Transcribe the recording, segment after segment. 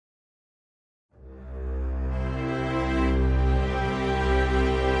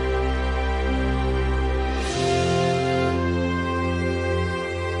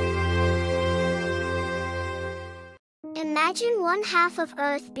Imagine one half of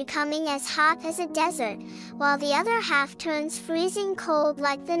Earth becoming as hot as a desert, while the other half turns freezing cold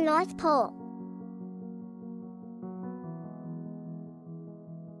like the North Pole.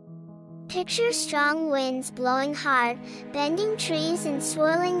 Picture strong winds blowing hard, bending trees and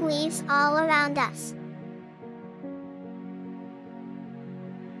swirling leaves all around us.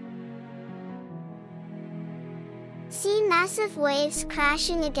 See massive waves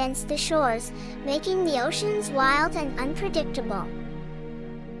crashing against the shores, making the oceans wild and unpredictable.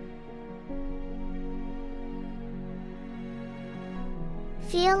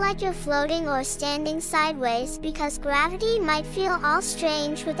 Feel like you're floating or standing sideways because gravity might feel all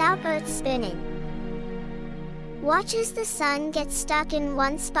strange without Earth spinning. Watch as the sun gets stuck in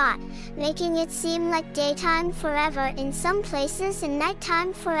one spot, making it seem like daytime forever in some places and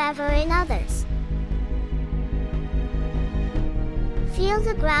nighttime forever in others. Feel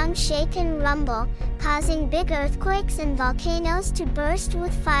the ground shake and rumble, causing big earthquakes and volcanoes to burst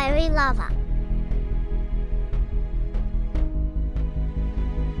with fiery lava.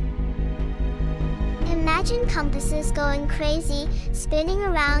 Imagine compasses going crazy, spinning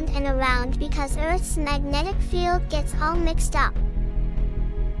around and around because Earth's magnetic field gets all mixed up.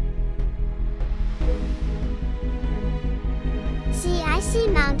 See icy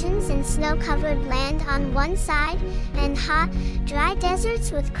mountains and snow-covered land on one side, and hot, dry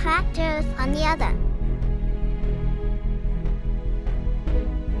deserts with cracked earth on the other.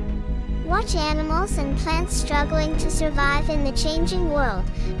 Watch animals and plants struggling to survive in the changing world,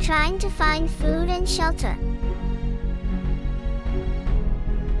 trying to find food and shelter.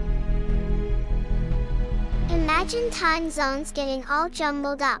 Imagine time zones getting all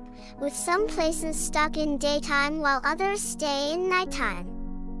jumbled up, with some places stuck in daytime while others stay in nighttime.